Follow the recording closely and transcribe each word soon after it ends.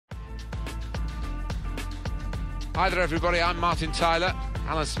Hi there everybody, I'm Martin Tyler.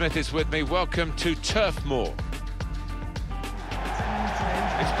 Alan Smith is with me. Welcome to Turf Moor.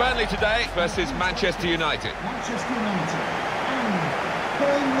 It's Burnley today versus Manchester United. Manchester United and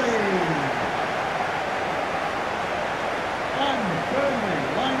Burnley. And Burnley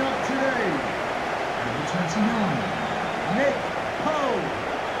line up today. Number 29, Nick Poe.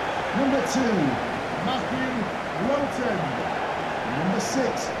 Number 2, Matthew Lowton. Number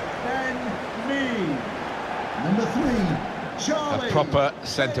 6, Ben Mee. Number 3, Charlie. A proper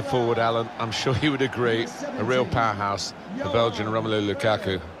centre-forward, Alan. I'm sure you would agree. A real powerhouse, the Belgian Romelu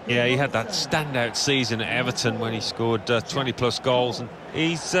Lukaku. Yeah, he had that standout season at Everton when he scored 20-plus goals. And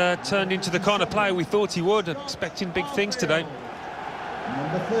he's turned into the kind of player we thought he would. Expecting big things today.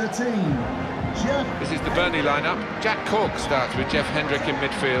 Number 13, Jeff. This is the Burnley lineup. Jack Cork starts with Jeff Hendrick in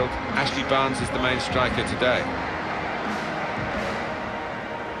midfield. Ashley Barnes is the main striker today.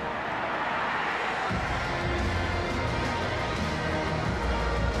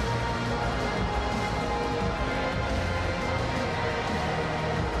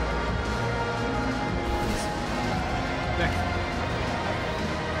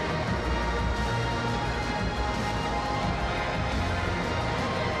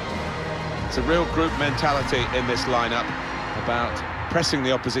 It's a real group mentality in this lineup about pressing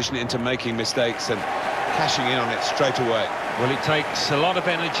the opposition into making mistakes and cashing in on it straight away. Well, it takes a lot of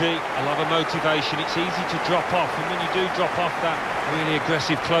energy, a lot of motivation. It's easy to drop off, and when you do drop off that really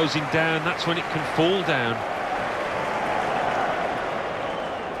aggressive closing down, that's when it can fall down.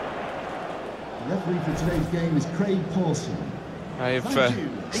 The referee for today's game is Craig Pawson. They've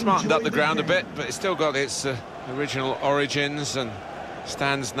smartened up the ground a bit, but it's still got its original origins and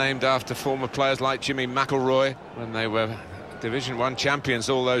stands named after former players like Jimmy McIlroy when they were Division 1 champions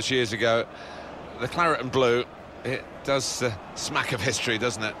all those years ago. The claret and blue, it does smack of history,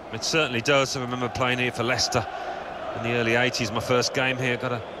 doesn't it? It certainly does. I remember playing here for Leicester in the early 80s. My first game here,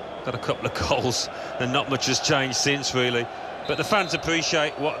 got a couple of goals, and not much has changed since, really. But the fans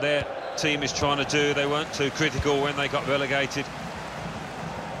appreciate what their team is trying to do. They weren't too critical when they got relegated.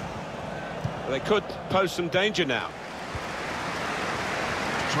 They could pose some danger now,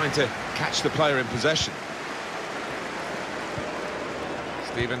 trying to catch the player in possession.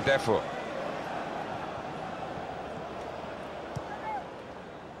 Stephen Defoe.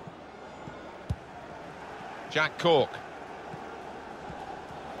 Jack Cork.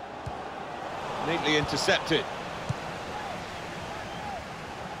 Neatly intercepted.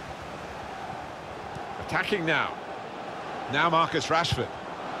 Attacking now. Now Marcus Rashford.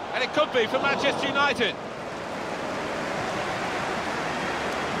 And it could be for Manchester United.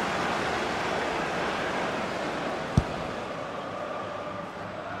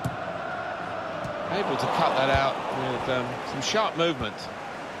 Able to cut that out with some sharp movement.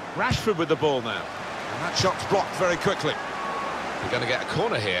 Rashford with the ball now. And that shot's blocked very quickly. We're going to get a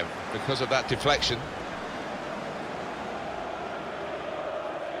corner here because of that deflection.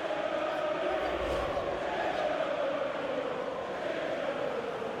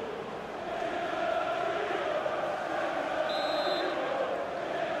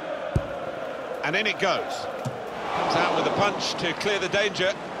 And in it goes. Comes out with a punch to clear the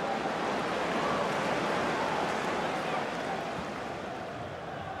danger.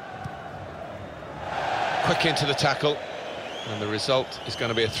 Quick into the tackle, and the result is going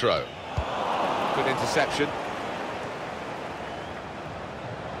to be a throw. Good interception.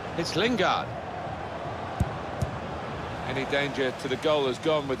 It's Lingard. Any danger to the goal has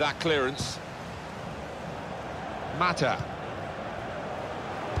gone with that clearance. Mata.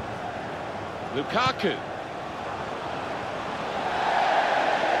 Lukaku.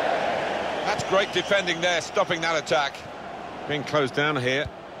 That's great defending there, stopping that attack. Being closed down here.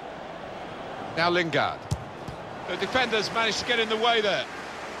 Now Lingard. The defenders managed to get in the way there.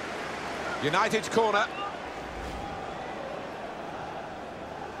 United's corner.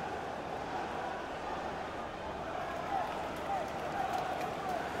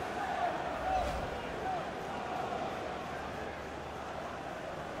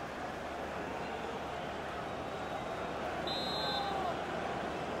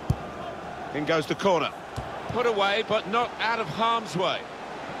 In goes the corner. Put away, but not out of harm's way.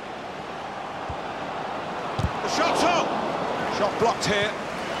 The shot's on! Shot blocked here.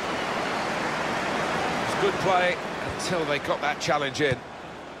 It's good play until they got that challenge in.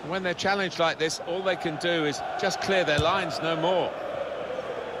 When they're challenged like this, all they can do is just clear their lines, no more.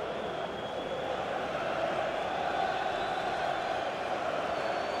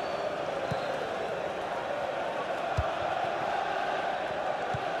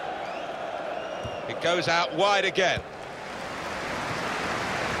 It goes out wide again.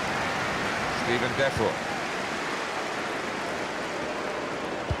 Stephen Defoe.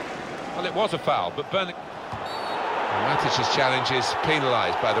 Well, it was a foul, but Burnley... Matic's challenge is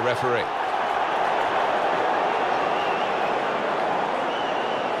penalised by the referee.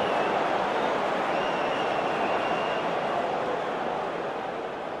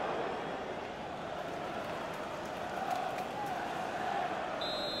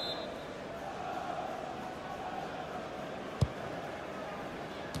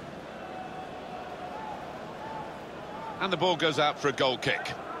 And the ball goes out for a goal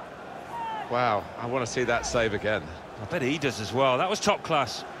kick. Wow, I want to see that save again. I bet he does as well. That was top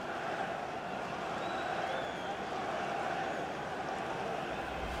class.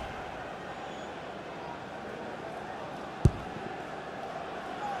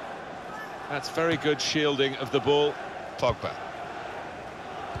 That's very good shielding of the ball. Pogba.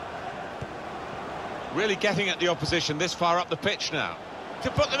 Really getting at the opposition this far up the pitch now.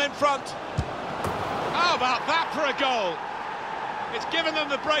 To put them in front. How about that for a goal? It's given them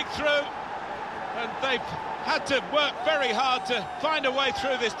the breakthrough, and they've had to work very hard to find a way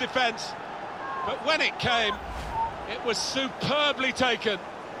through this defence. But when it came, it was superbly taken.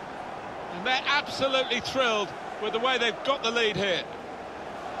 And they're absolutely thrilled with the way they've got the lead here.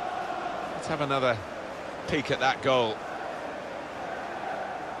 Let's have another peek at that goal.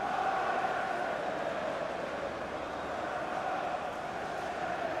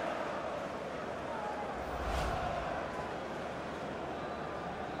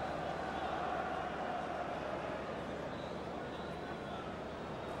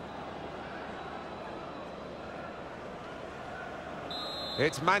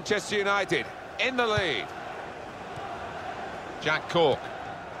 It's Manchester United in the lead. Jack Cork.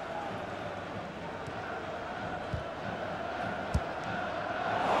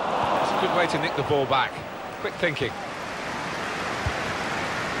 It's a good way to nick the ball back. Quick thinking.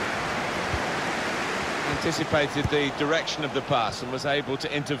 Anticipated the direction of the pass and was able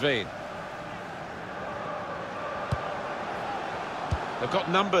to intervene. They've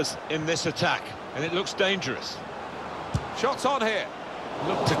got numbers in this attack, and it looks dangerous. Shots on here.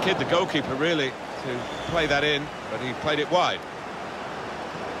 Looked to kid the goalkeeper, really, to play that in, but he played it wide.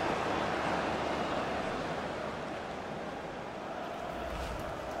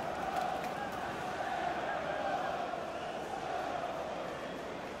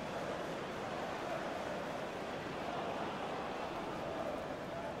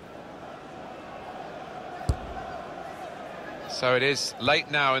 So it is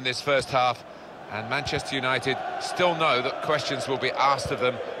late now in this first half, and Manchester United still know that questions will be asked of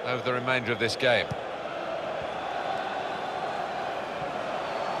them over the remainder of this game.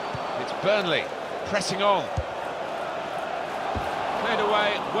 It's Burnley pressing on. Cleared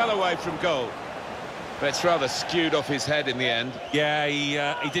away, well away from goal. But it's rather skewed off his head in the end. Yeah,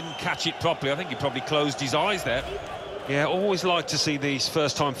 he didn't catch it properly. I think he probably closed his eyes there. Yeah, always like to see these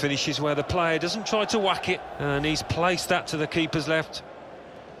first-time finishes where the player doesn't try to whack it, and he's placed that to the keeper's left.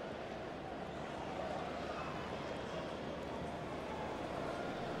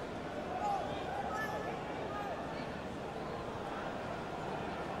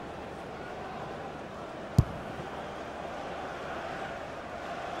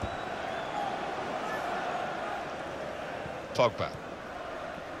 Pogba.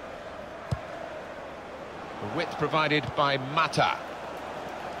 The width provided by Mata.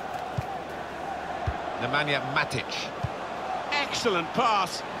 Nemanja Matic. Excellent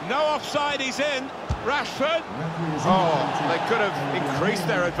pass. No offside, he's in. Rashford. Oh, they could have increased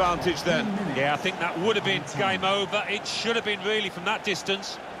their advantage then. Yeah, I think that would have been game over. It should have been really from that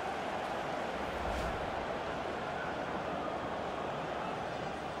distance.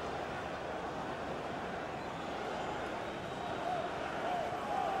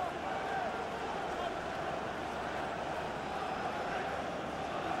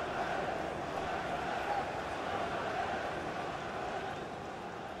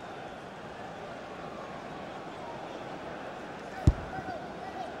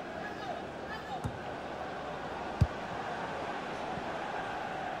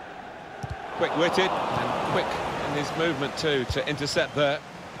 Quick-witted and quick in his movement too to intercept there.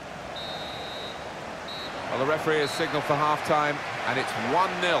 Well, the referee has signalled for half-time, and it's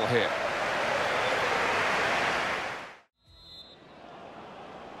 1-0 here.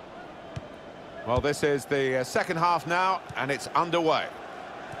 Well, this is the second half now, and it's underway.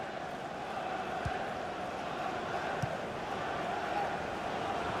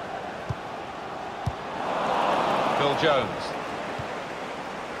 Phil Jones.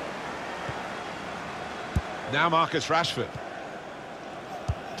 Now Marcus Rashford.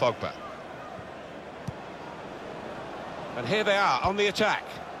 Pogba. And here they are on the attack.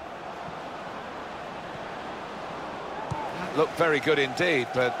 That looked very good indeed,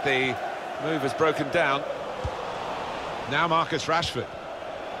 but the Move has broken down. Now Marcus Rashford.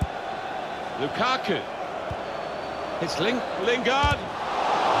 Lukaku. It's Lingard.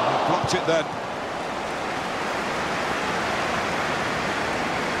 Oh, blocked it then.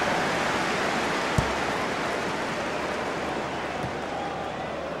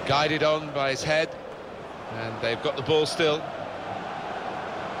 Guided on by his head, and they've got the ball still.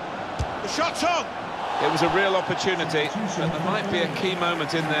 The shot's on! It was a real opportunity, but there might be a key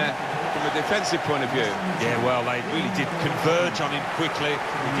moment in there from a defensive point of view. Yeah, well, they really did converge on him quickly.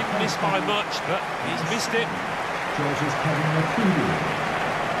 He didn't miss by much, but he's missed it. George's Kevin McCready.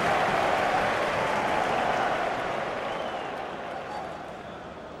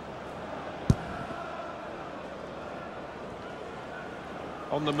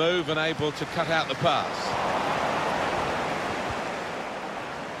 On the move and able to cut out the pass.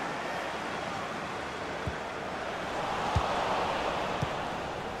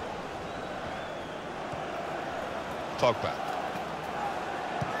 Pogba.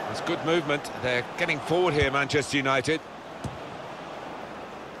 It's good movement. They're getting forward here, Manchester United.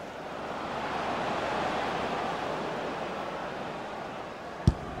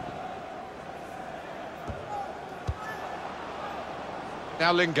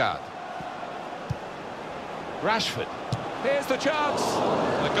 Now Lingard. Rashford. Here's the chance.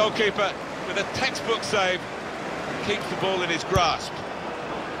 The goalkeeper with a textbook save keeps the ball in his grasp.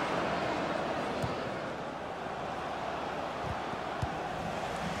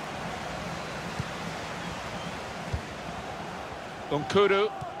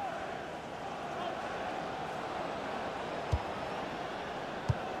 Nkuru.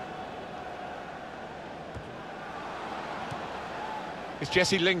 It's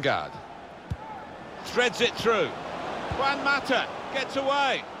Jesse Lingard. Threads it through. Juan Mata gets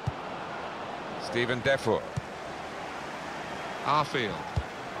away. Stephen Defoe. Arfield.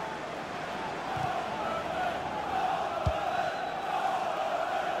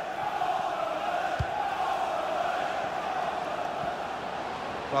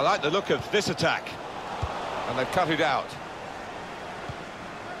 Well, I like the look of this attack. And they've cut it out.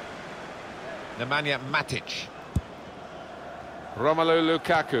 Nemanja Matic. Romelu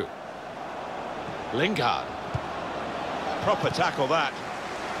Lukaku. Lingard. Proper tackle that.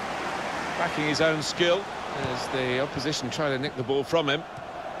 Backing his own skill as the opposition try to nick the ball from him.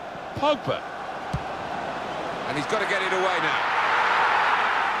 Pogba. And he's got to get it away now.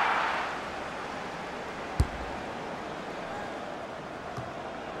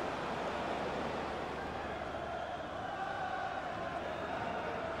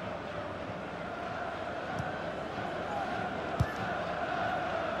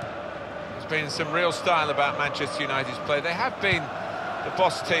 Been some real style about Manchester United's play. They have been the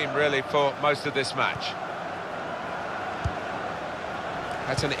boss team really for most of this match.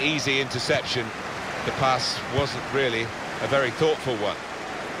 That's an easy interception. The pass wasn't really a very thoughtful one.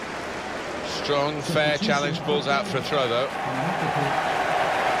 Strong, fair challenge, balls out for a throw though.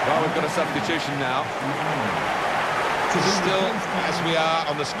 Well, we've got a substitution now. Still, as we are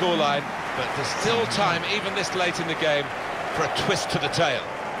on the scoreline, but there's still time, even this late in the game, for a twist to the tail.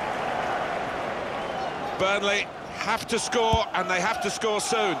 Burnley have to score, and they have to score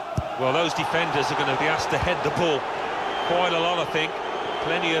soon. Well, those defenders are going to be asked to head the ball quite a lot, I think.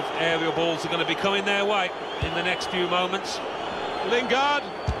 Plenty of aerial balls are going to be coming their way in the next few moments. Lingard,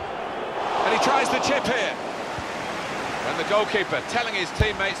 and he tries the chip here. And the goalkeeper telling his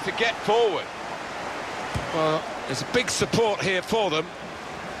teammates to get forward. Well, there's a big support here for them,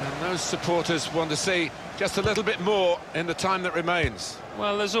 and those supporters want to see just a little bit more in the time that remains.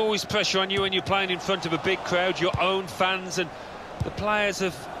 Well, there's always pressure on you when you're playing in front of a big crowd, your own fans, and the players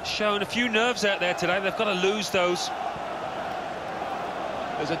have shown a few nerves out there today. They've got to lose those.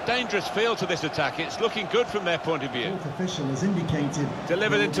 There's a dangerous feel to this attack. It's looking good from their point of view. Fourth official has indicated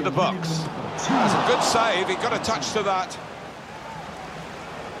delivered into the box. That's a good save. He got a touch to that.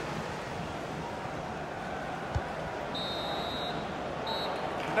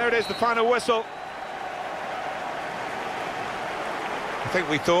 There it is, the final whistle. I think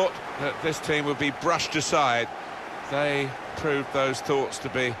we thought that this team would be brushed aside. They proved those thoughts to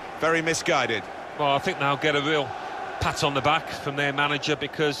be very misguided. Well, I think they'll get a real pat on the back from their manager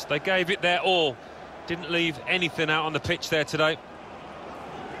because they gave it their all. Didn't leave anything out on the pitch there today.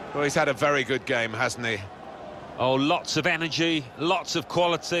 Well, he's had a very good game, hasn't he? Oh, lots of energy, lots of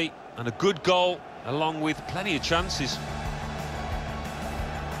quality, and a good goal, along with plenty of chances.